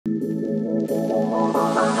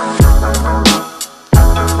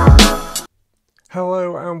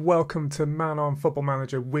and welcome to Man on Football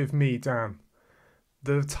Manager with me, Dan.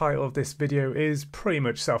 The title of this video is pretty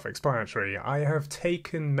much self-explanatory. I have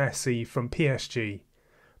taken Messi from PSG,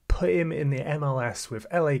 put him in the MLS with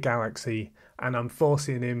LA Galaxy, and I'm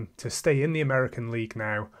forcing him to stay in the American League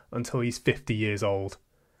now until he's 50 years old.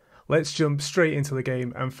 Let's jump straight into the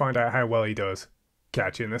game and find out how well he does.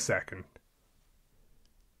 Catch you in a second.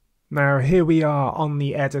 Now here we are on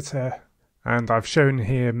the editor, and I've shown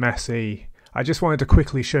here Messi. I just wanted to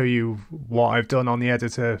quickly show you what I've done on the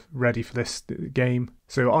editor ready for this game.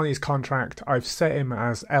 So on his contract, I've set him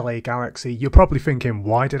as LA Galaxy. You're probably thinking,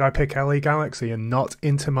 why did I pick LA Galaxy and not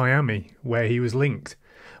Inter Miami, where he was linked?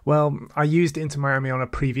 Well, I used Inter Miami on a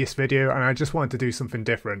previous video and I just wanted to do something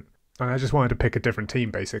different. And I just wanted to pick a different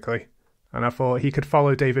team, basically. And I thought he could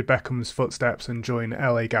follow David Beckham's footsteps and join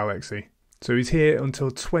LA Galaxy. So he's here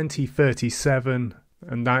until 2037,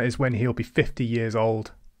 and that is when he'll be 50 years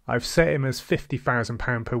old. I've set him as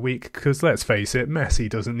 £50,000 per week because, let's face it, Messi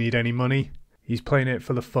doesn't need any money. He's playing it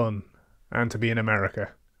for the fun and to be in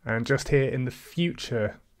America. And just here in the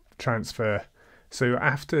future transfer, so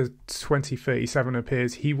after 2037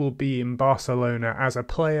 appears, he will be in Barcelona as a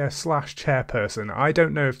player / chairperson. I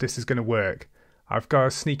don't know if this is going to work. I've got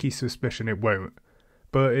a sneaky suspicion it won't.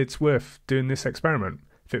 But it's worth doing this experiment.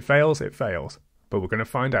 If it fails, it fails. But we're going to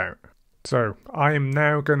find out. So, I am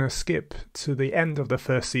now going to skip to the end of the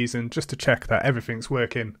first season just to check that everything's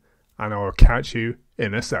working, and I'll catch you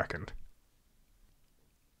in a second.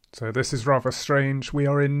 So this is rather strange. We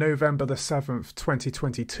are in November the 7th,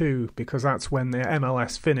 2022, because that's when the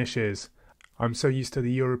MLS finishes. I'm so used to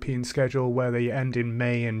the European schedule where they end in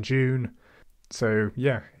May and June. So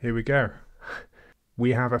yeah, here we go.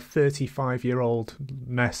 We have a 35-year-old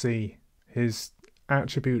Messi. His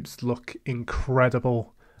attributes look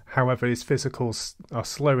incredible. However, his physicals are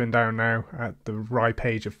slowing down now at the ripe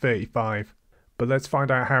age of 35. But let's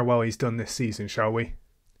find out how well he's done this season, shall we?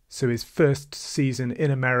 So his first season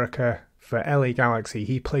in America for LA Galaxy,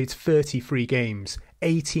 he played 33 games,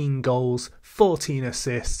 18 goals, 14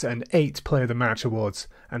 assists and 8 Player of the Match awards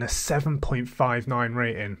and a 7.59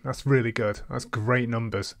 rating. That's really good. That's great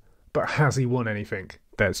numbers. But has he won anything?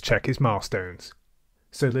 Let's check his milestones.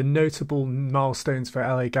 So the notable milestones for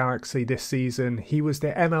LA Galaxy this season, he was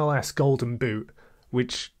the MLS Golden Boot,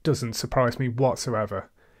 which doesn't surprise me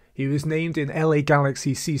whatsoever. He was named in LA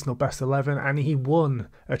Galaxy Seasonal Best 11 and he won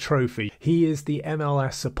a trophy. He is the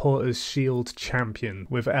MLS Supporters Shield champion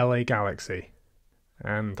with LA Galaxy.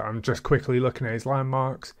 And I'm just quickly looking at his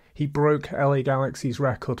landmarks. He broke LA Galaxy's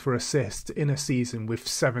record for assists in a season with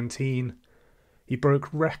 17. He broke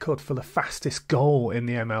record for the fastest goal in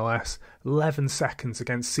the MLS, 11 seconds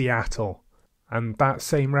against Seattle. And that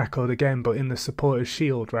same record again, but in the Supporters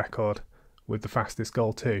Shield record, with the fastest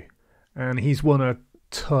goal too. And he's won a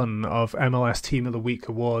ton of MLS Team of the Week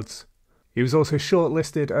awards. He was also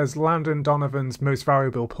shortlisted as Landon Donovan's Most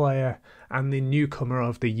Valuable Player and the Newcomer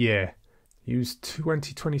of the Year. He was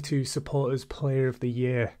 2022 Supporters Player of the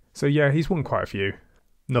Year. So yeah, he's won quite a few.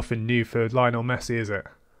 Nothing new for Lionel Messi, is it?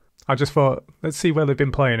 I just thought, let's see where they've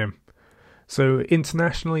been playing him. So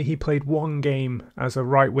internationally, he played one game as a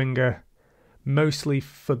right winger. Mostly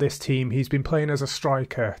for this team, he's been playing as a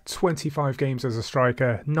striker. 25 games as a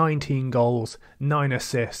striker, 19 goals, 9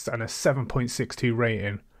 assists and a 7.62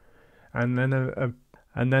 rating. And then a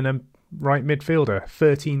right midfielder,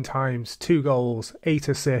 13 times, 2 goals, 8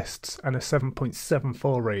 assists and a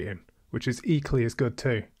 7.74 rating, which is equally as good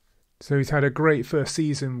too. So he's had a great first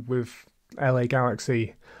season with LA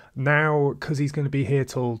Galaxy. Now, because he's going to be here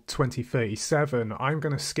till 2037, I'm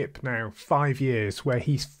going to skip now 5 years where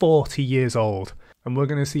he's 40 years old. And we're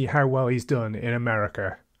going to see how well he's done in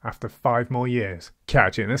America after 5 more years.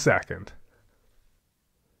 Catch you in a second.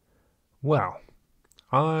 Well,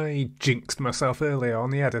 I jinxed myself earlier on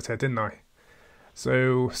the editor, didn't I?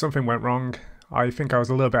 So, something went wrong. I think I was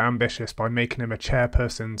a little bit ambitious by making him a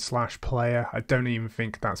chairperson / player. I don't even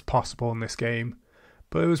think that's possible in this game.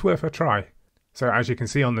 But it was worth a try. So as you can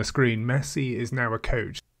see on the screen, Messi is now a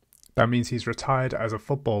coach. That means he's retired as a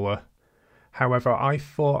footballer. However, I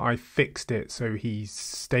thought I fixed it so he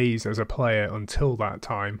stays as a player until that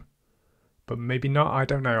time. But maybe not, I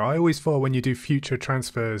don't know. I always thought when you do future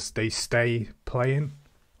transfers, they stay playing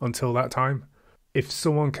until that time. If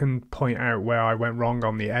someone can point out where I went wrong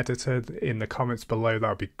on the editor in the comments below, that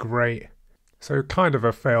would be great. So kind of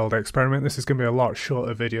a failed experiment. This is going to be a lot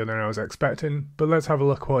shorter video than I was expecting, but let's have a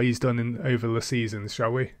look what he's done over the seasons,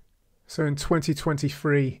 shall we? So in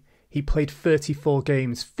 2023, he played 34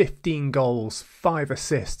 games, 15 goals, 5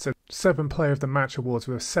 assists, and 7 Player of the Match awards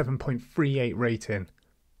with a 7.38 rating.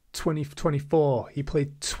 2024, he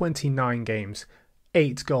played 29 games,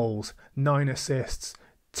 8 goals, 9 assists,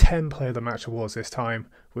 10 Player of the Match awards this time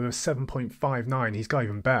with a 7.59. He's got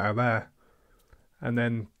even better there. And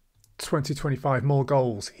then 2025 more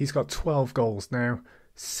goals. He's got 12 goals now,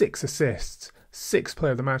 6 assists, 6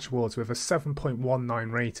 Player of the Match awards with a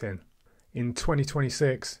 7.19 rating. In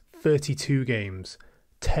 2026, 32 games,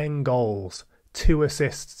 10 goals, 2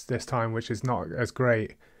 assists this time, which is not as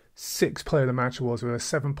great. 6 Player of the Match awards with a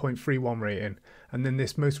 7.31 rating. And then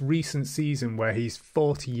this most recent season where he's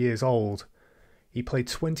 40 years old, he played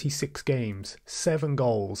 26 games, 7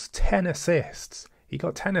 goals, 10 assists. He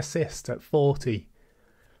got 10 assists at 40.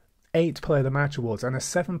 8 Player of the Match awards and a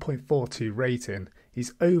 7.42 rating.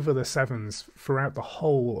 He's over the 7s throughout the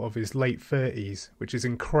whole of his late 30s, which is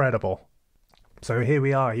incredible. So here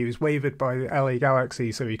we are. He was waived by the LA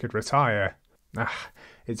Galaxy so he could retire.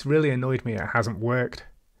 It's really annoyed me it hasn't worked.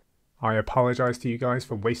 I apologise to you guys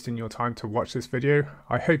for wasting your time to watch this video.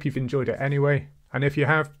 I hope you've enjoyed it anyway. And if you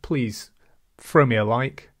have, please throw me a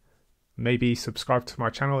like. Maybe subscribe to my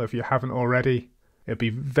channel if you haven't already. It'd be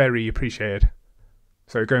very appreciated.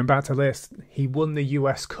 So going back to this, he won the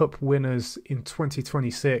US Cup Winners in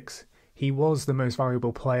 2026. He was the most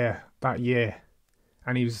valuable player that year.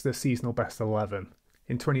 And he was the seasonal best 11.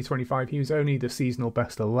 In 2025, he was only the seasonal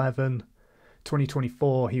best 11.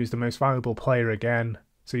 2024, he was the most valuable player again.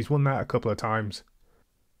 So he's won that a couple of times.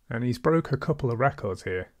 And he's broke a couple of records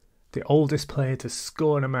here. The oldest player to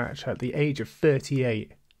score in a match at the age of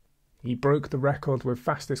 38. He broke the record with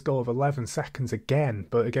fastest goal of 11 seconds again,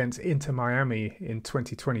 but against Inter Miami in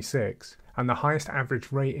 2026. And the highest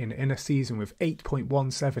average rating in a season with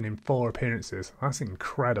 8.17 in 4 appearances. That's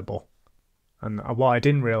incredible. And what I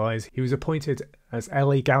didn't realise, he was appointed as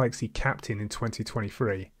LA Galaxy captain in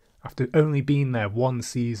 2023, after only being there 1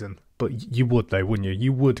 season. But you would though, wouldn't you?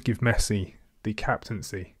 You would give Messi the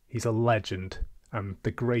captaincy. He's a legend, and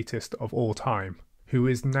the greatest of all time, who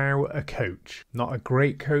is now a coach. Not a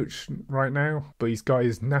great coach right now, but he's got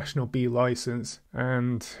his National B licence,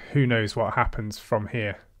 and who knows what happens from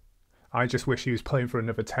here. I just wish he was playing for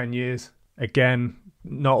another 10 years. Again,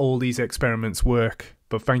 not all these experiments work,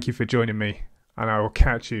 but thank you for joining me, and I will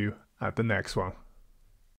catch you at the next one.